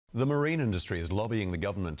The marine industry is lobbying the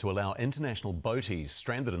government to allow international boaties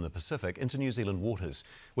stranded in the Pacific into New Zealand waters.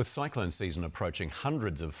 With cyclone season approaching,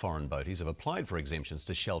 hundreds of foreign boaties have applied for exemptions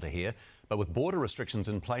to shelter here, but with border restrictions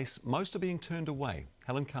in place, most are being turned away.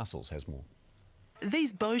 Helen Castles has more.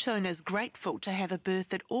 These boat owners grateful to have a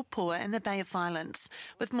berth at Opua in the Bay of Islands,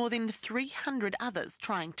 with more than 300 others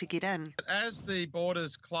trying to get in. As the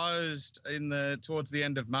borders closed towards the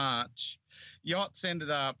end of March, yachts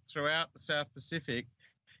ended up throughout the South Pacific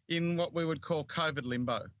in what we would call COVID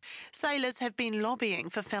limbo. Sailors have been lobbying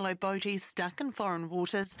for fellow boaties stuck in foreign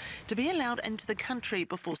waters to be allowed into the country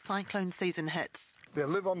before cyclone season hits. They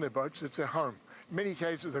live on their boats, it's their home. In many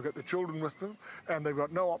cases they've got the children with them and they've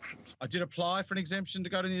got no options. I did apply for an exemption to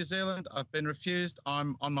go to New Zealand. I've been refused.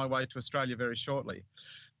 I'm on my way to Australia very shortly.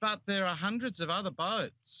 But there are hundreds of other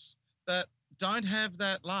boats that don't have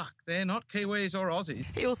that luck. They're not Kiwis or Aussies.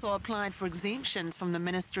 He also applied for exemptions from the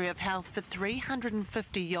Ministry of Health for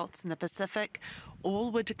 350 yachts in the Pacific.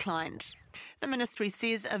 All were declined. The ministry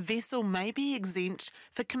says a vessel may be exempt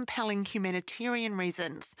for compelling humanitarian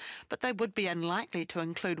reasons, but they would be unlikely to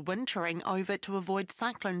include wintering over to avoid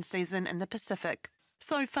cyclone season in the Pacific.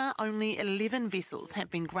 So far, only 11 vessels have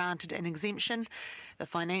been granted an exemption. The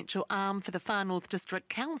financial arm for the Far North District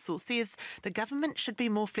Council says the government should be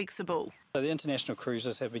more flexible. The international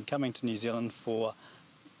cruises have been coming to New Zealand for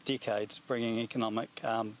decades, bringing economic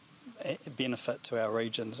benefit to our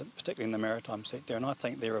regions, particularly in the maritime sector, and I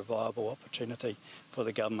think they're a viable opportunity for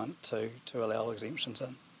the government to allow exemptions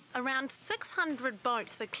in. Around 600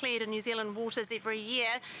 boats are cleared in New Zealand waters every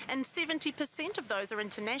year, and 70% of those are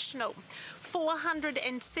international.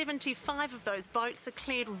 475 of those boats are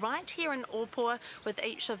cleared right here in Opua, with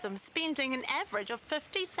each of them spending an average of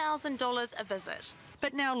 $50,000 a visit.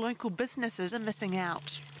 But now local businesses are missing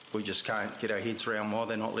out. We just can't get our heads around why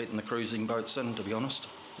they're not letting the cruising boats in, to be honest.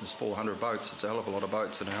 There's 400 boats, it's a hell of a lot of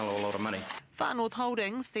boats and a hell of a lot of money. Far North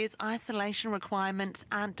Holdings says isolation requirements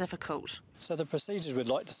aren't difficult. So the procedures we'd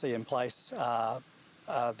like to see in place are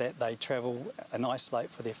that they travel and isolate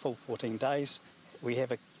for their full 14 days. We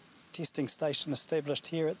have a testing station established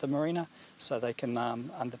here at the marina so they can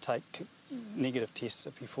undertake negative tests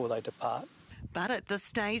before they depart. But at this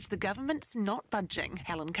stage, the government's not budging.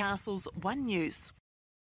 Helen Castles, One News.